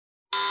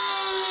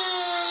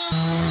Time.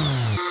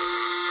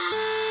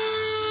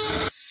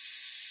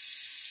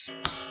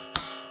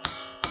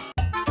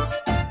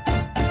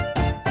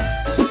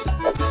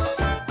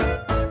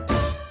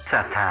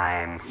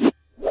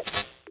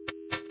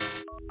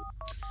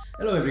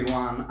 Hello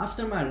everyone,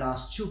 after my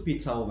last two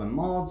pizza oven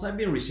mods I've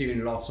been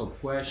receiving lots of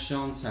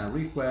questions and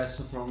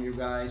requests from you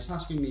guys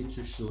asking me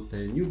to shoot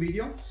a new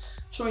video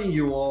showing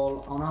you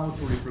all on how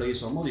to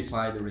replace or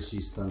modify the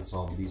resistance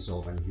of this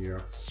oven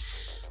here.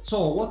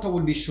 So what I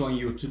will be showing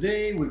you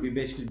today will be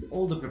basically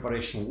all the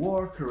preparation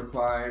work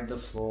required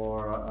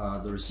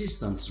for the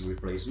resistance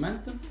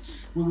replacement.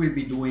 We will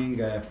be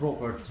doing a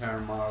proper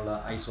thermal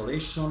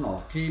isolation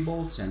of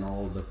cables and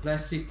all the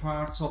plastic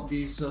parts of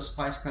this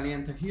Spice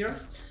Caliente here,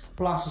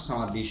 plus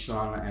some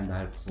additional and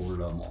helpful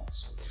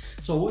mods.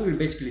 So we will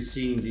basically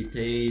see in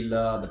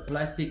detail the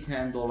plastic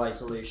handle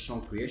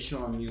isolation, creation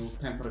of new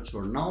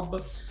temperature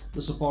knob,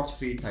 the support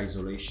fit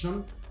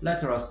isolation,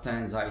 lateral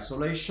stands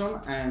isolation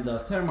and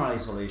thermal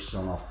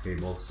isolation of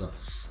cables.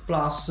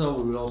 Plus we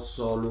will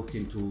also look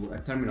into a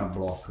terminal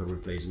block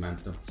replacement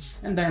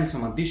and then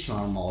some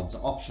additional mods,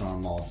 optional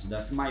mods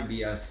that might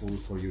be helpful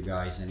for you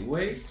guys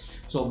anyway.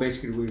 So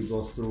basically we'll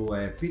go through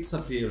a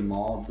pizza peel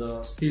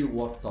mod, steel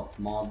worktop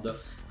mod,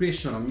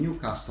 creation of new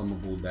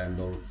custom wood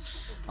handle.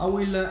 I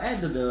will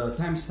add the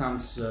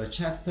timestamps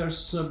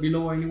chapters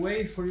below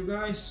anyway for you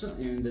guys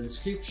in the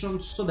description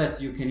so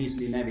that you can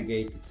easily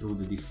navigate through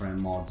the different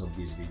mods of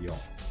this video.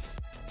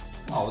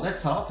 Wow,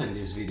 that's a lot in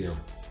this video.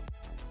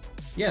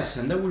 Yes,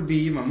 and there will be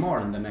even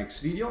more in the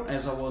next video,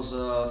 as I was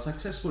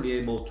successfully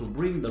able to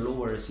bring the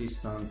lower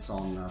resistance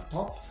on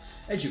top,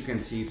 as you can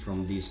see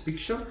from this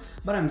picture,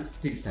 but I'm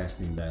still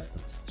testing that.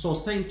 So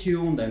stay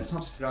tuned and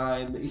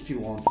subscribe if you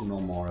want to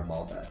know more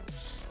about that.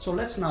 So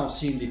let's now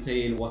see in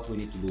detail what we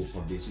need to do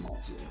for these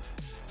mods here.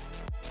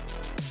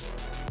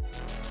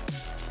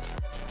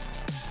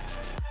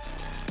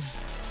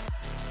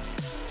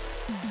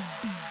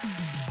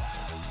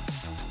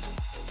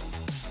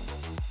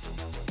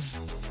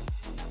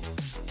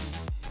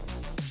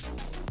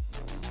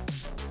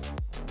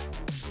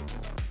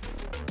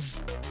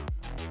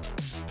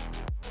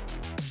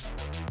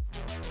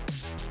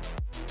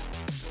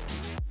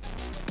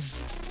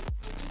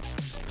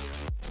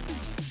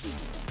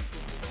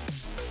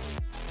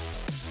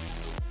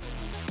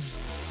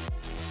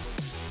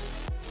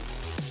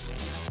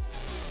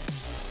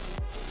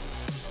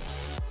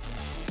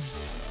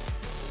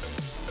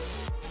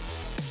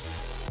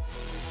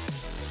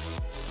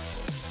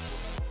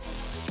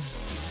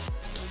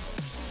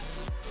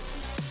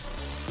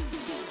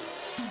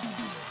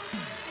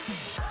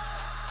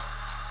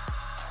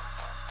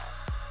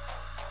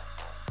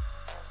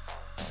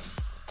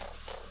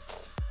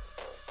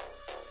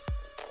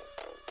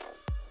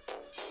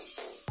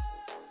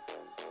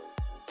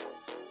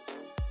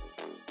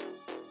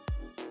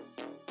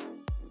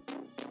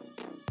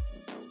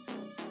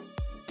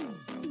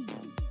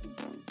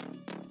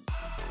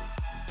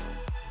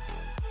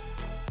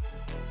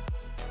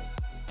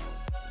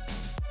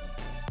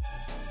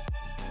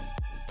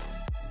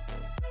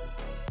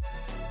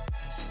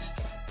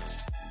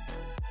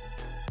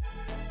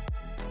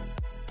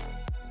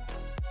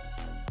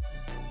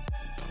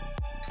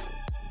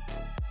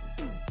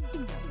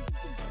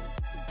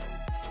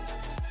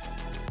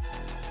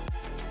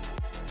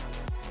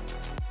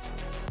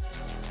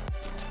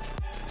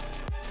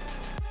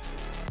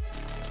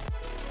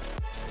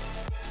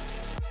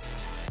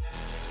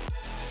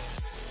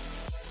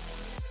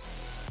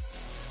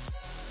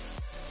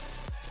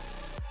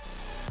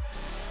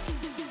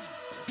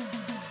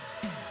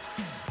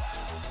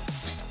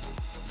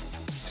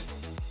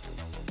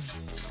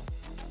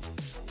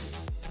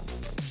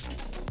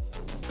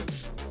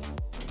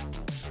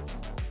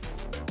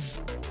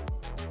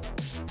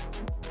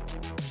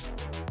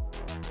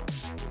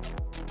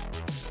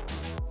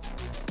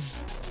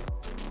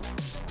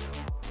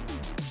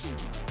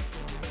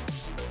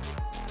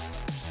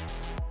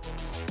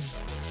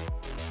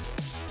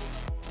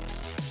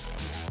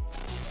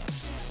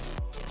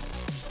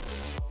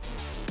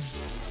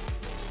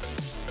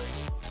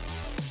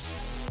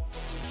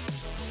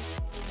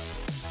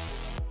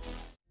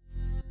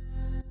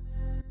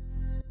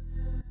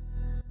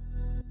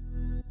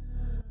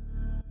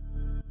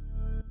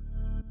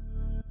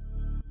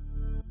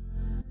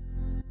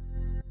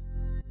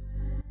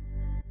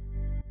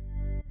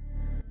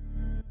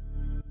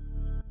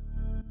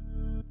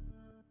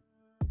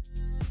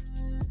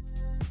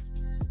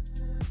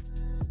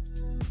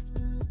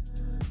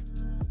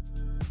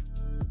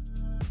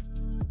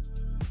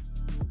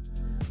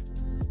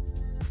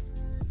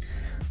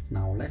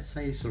 Now let's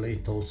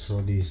isolate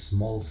also this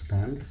small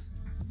stand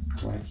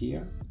right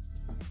here.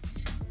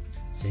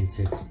 Since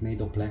it's made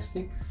of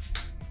plastic,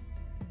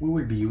 we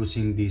will be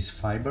using these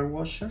fiber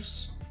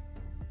washers.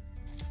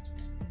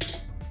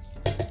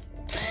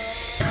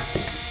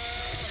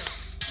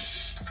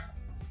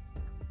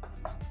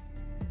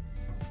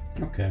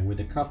 Okay, with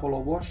a couple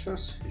of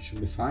washers it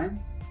should be fine.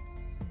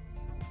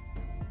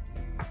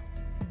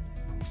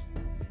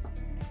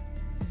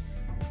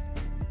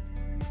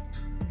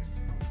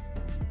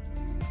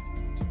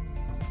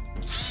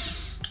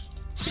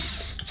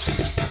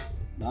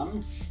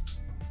 one.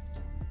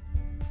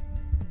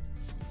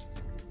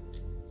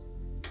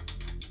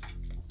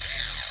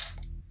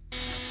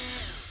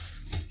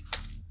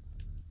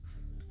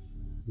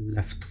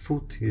 Left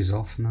foot is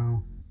off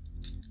now.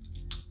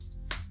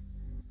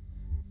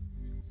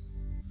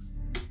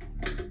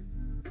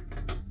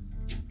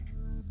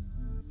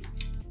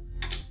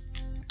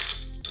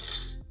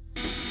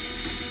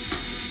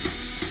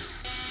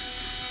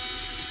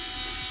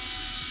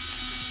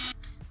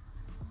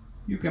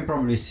 You can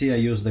probably see I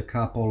used a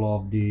couple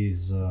of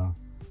these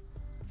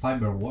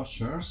fiber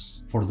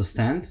washers for the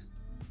stand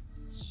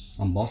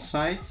on both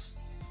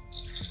sides.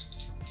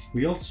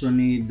 We also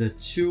need the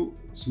two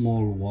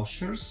small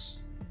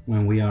washers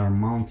when we are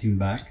mounting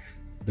back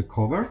the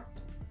cover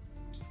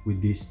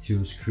with these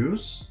two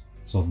screws,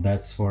 so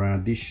that's for an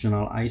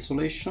additional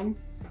isolation.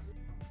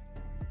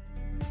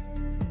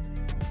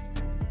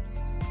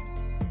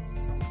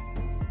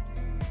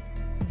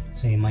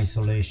 Same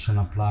isolation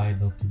applied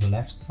to the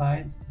left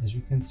side, as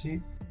you can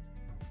see.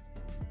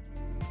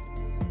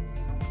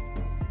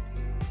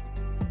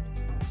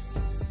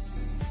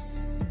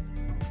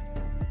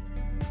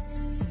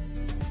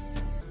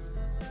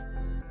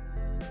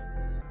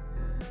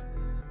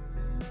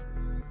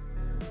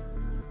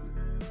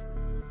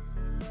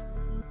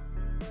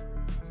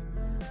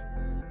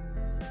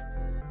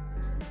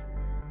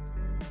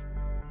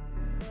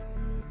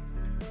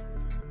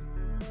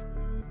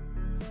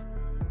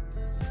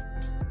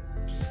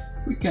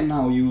 We can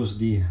now use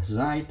the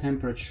high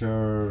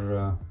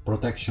temperature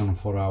protection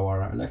for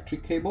our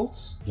electric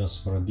cables,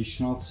 just for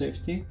additional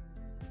safety.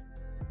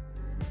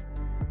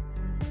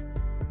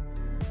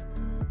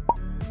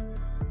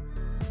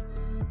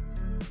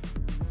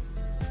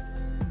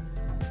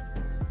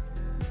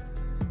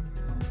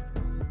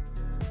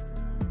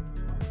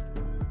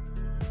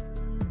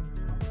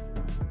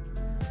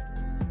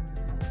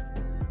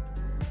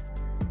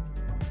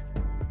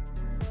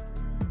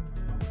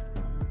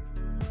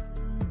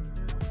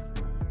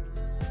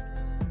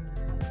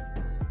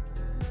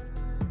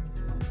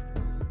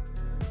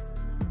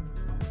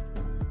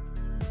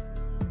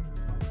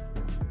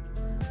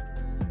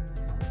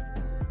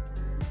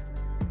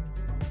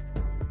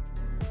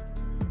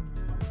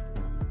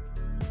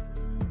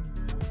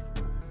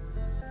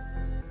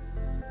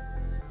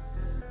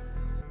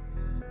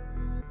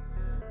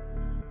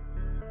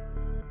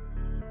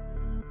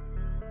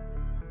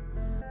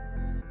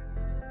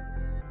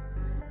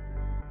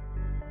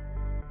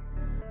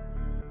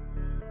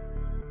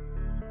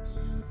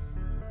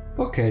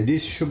 Okay,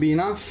 this should be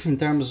enough in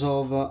terms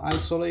of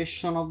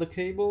isolation of the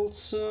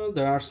cables.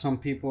 There are some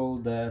people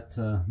that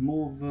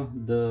move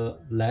the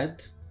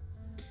LED,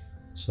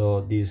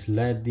 so this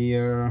LED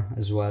here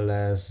as well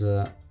as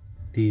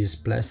this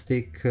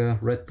plastic,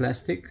 red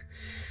plastic,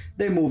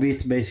 they move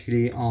it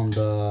basically on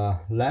the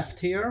left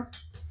here,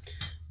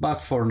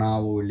 but for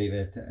now we'll leave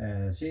it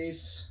as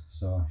is,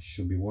 so it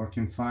should be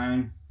working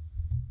fine.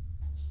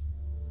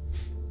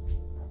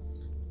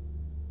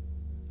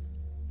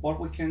 What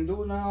we can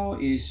do now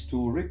is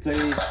to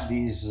replace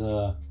this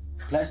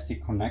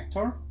plastic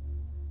connector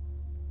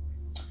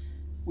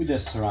with a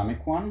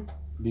ceramic one.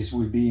 This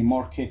will be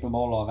more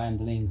capable of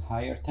handling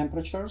higher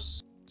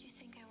temperatures. Do you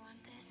think I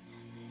want this?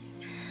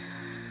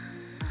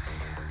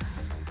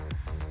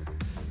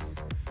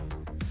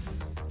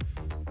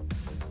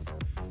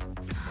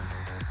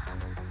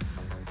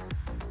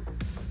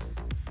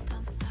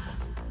 Don't stop.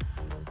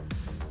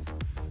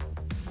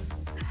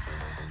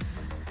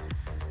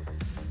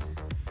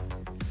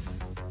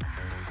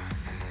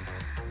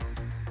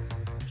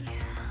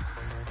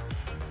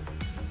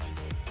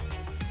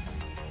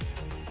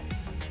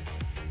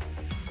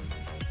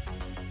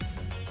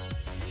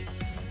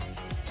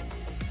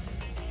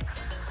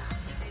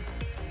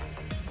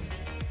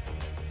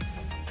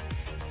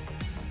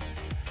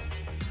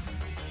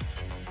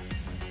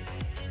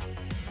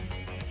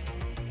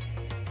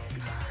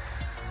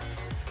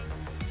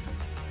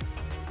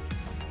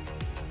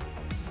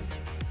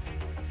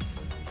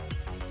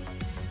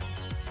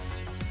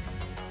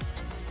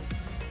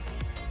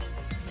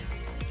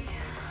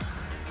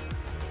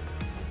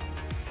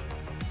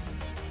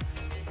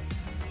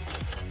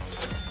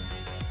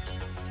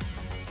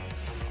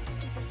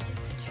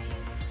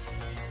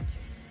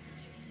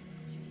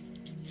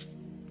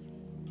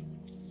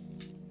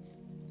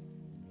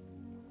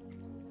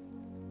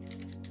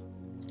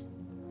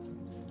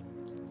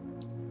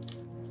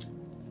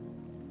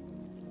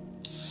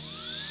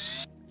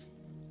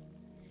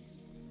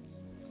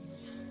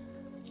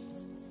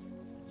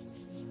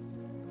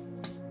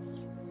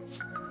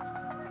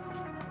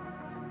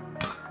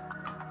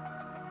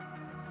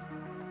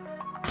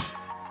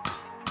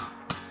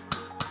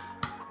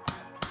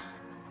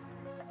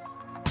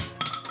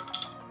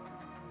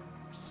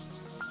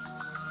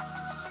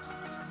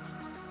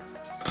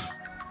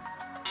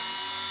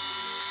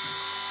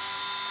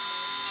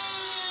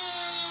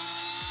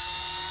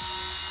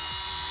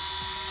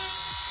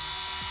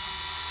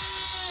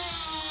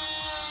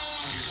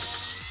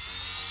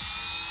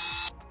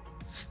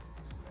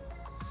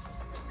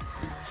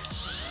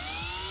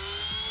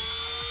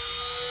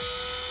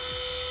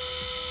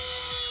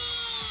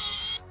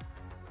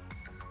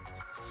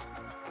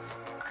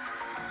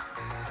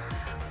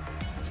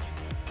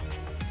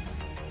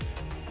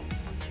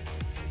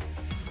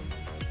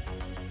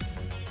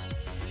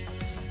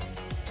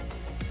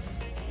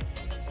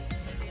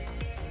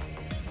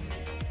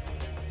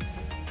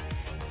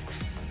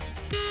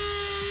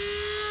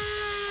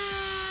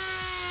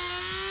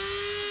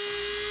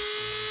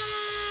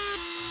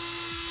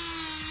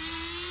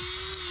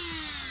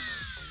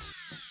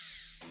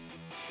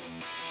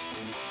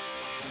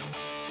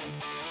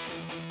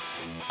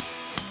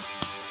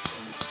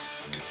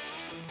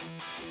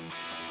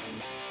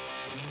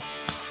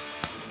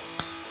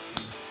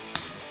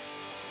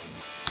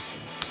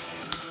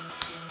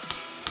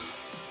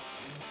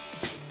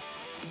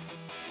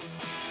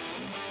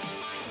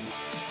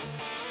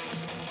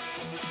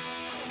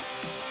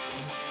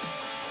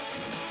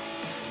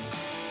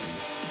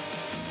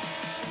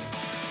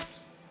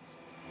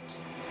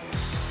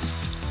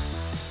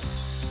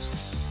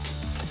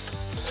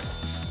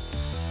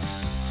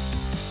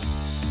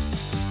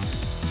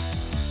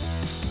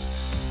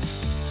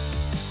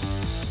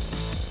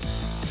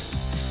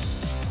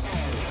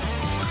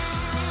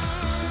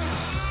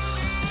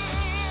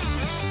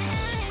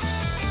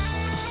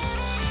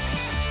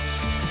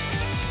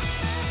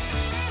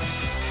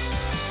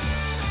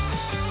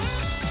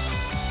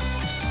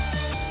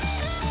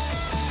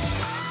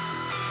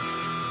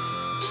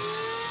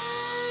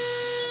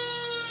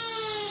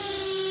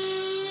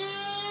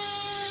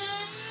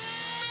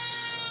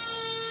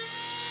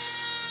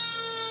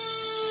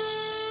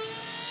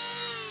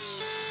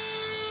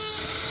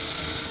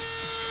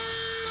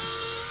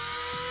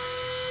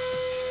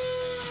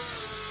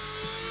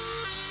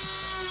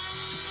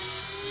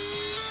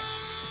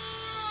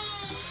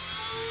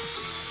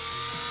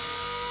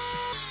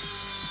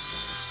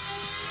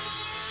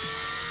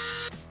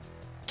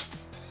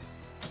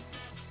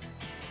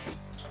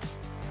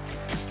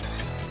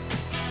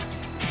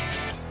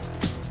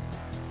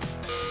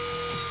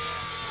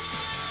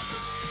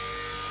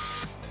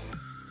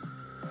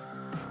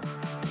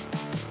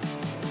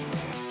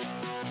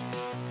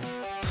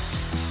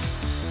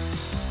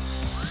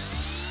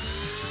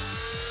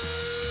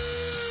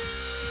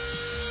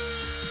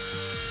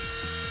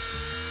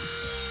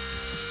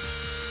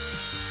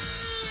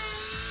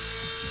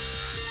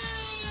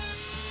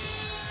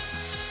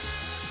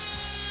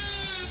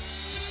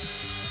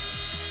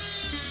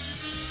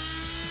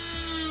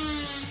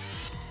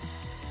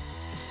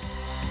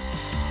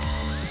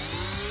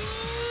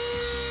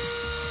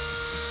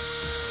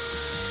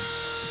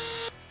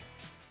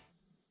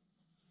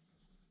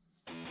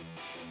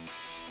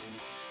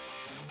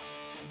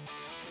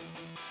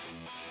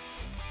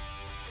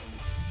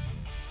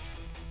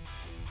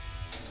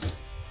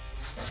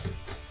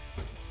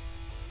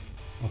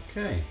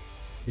 Okay,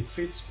 it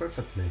fits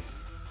perfectly.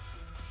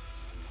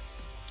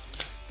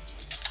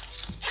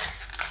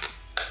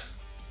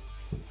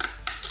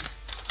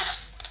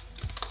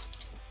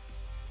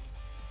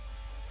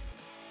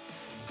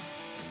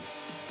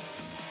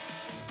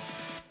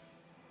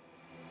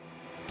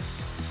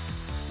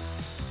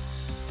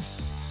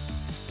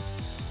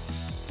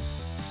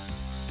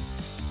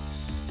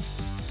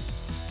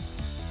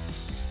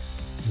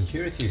 And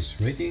here it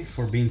is, ready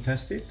for being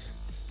tested.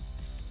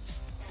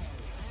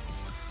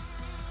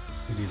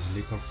 With his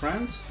little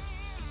friend,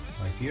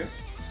 right here.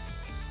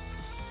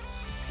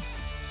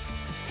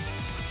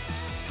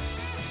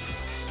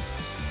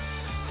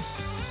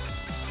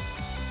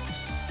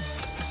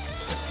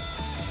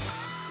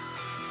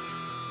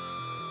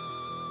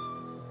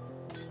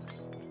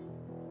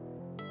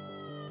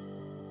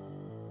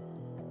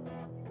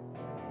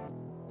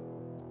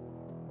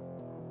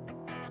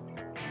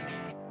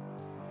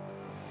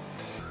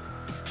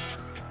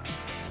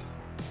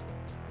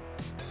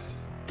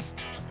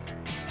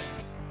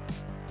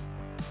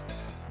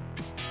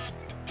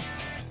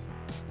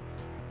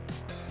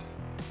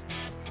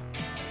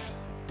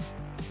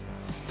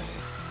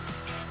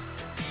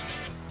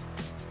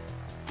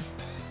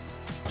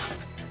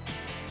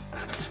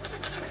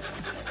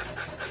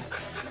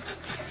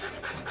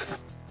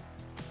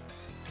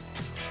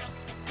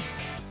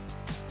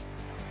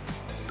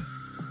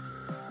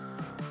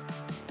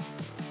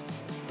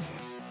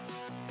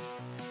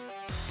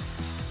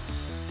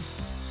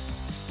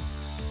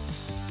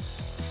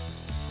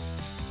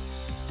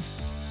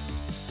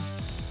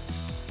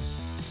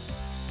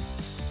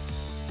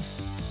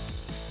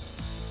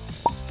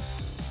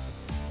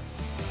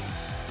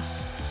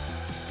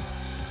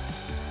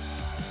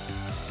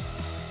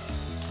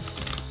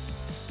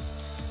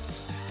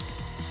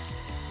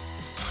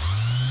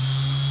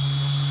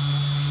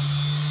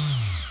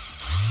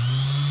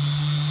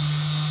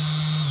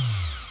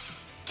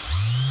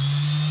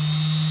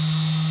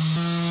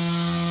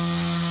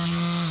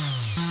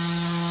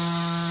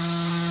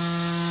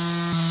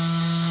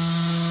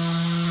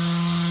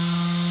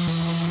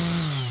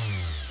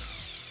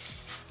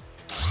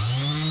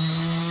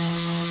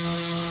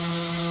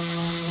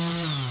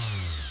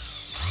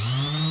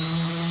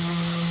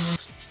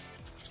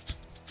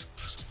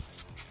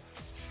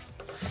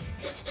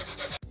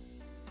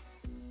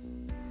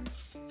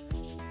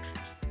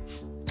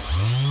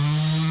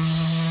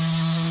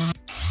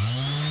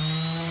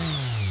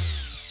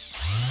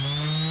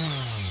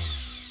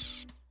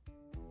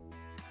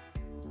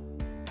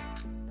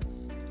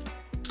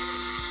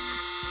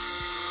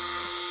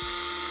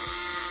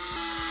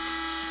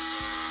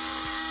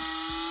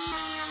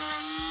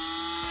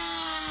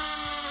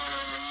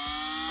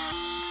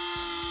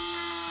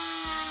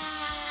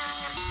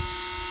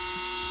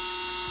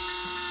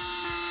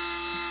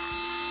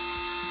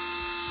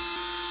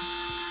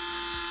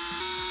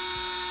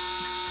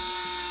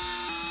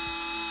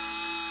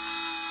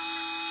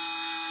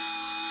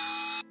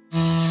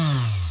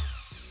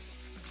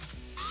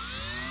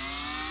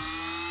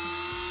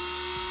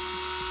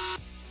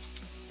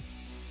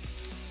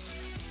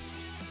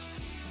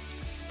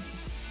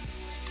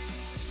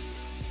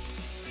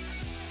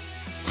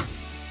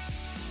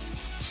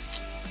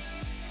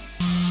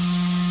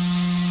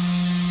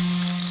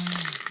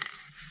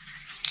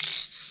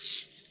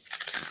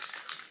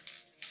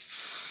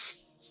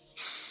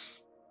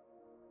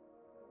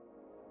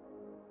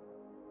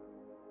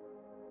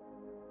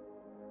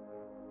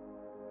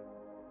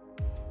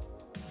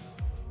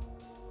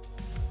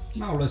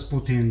 Now let's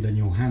put in the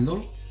new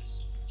handle.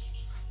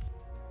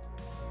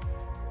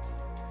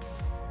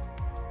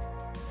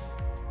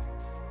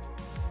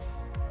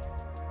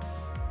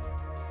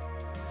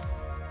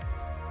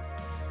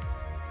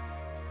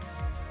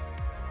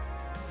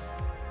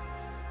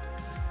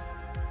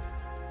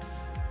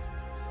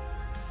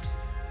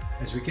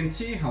 As we can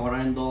see, our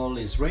handle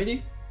is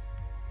ready.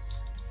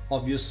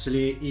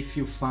 Obviously, if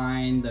you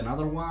find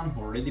another one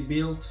already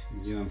built,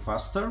 it's even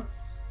faster,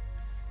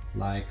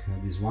 like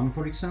this one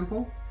for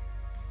example.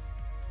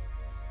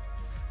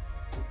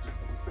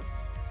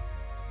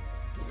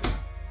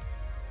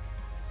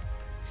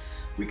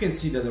 We can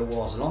see that there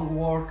was long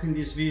work in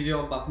this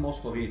video, but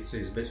most of it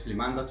is basically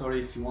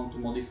mandatory if you want to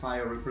modify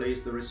or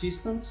replace the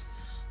resistance.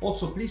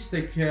 Also, please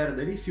take care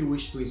that if you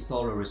wish to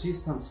install a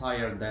resistance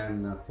higher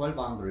than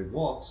 1200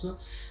 watts,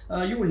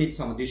 you will need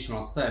some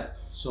additional step,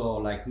 so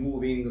like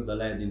moving the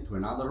LED into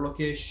another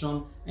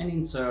location and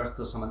insert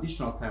some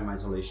additional time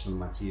isolation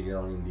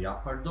material in the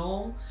upper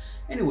dome.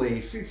 Anyway,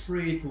 feel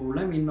free to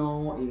let me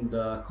know in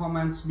the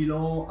comments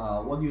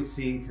below what you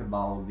think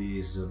about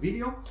this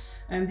video,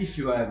 and if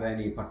you have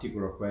any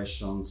particular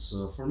questions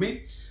for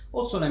me.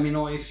 Also, let me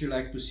know if you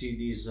like to see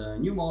this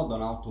new mod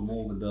on how to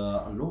move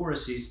the low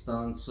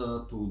resistance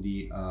to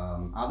the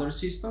other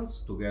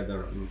resistance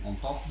together on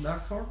top,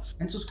 therefore,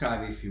 and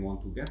subscribe if you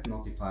want to get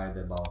notified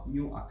about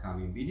new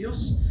upcoming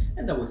videos,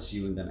 and I will see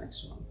you in the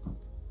next one.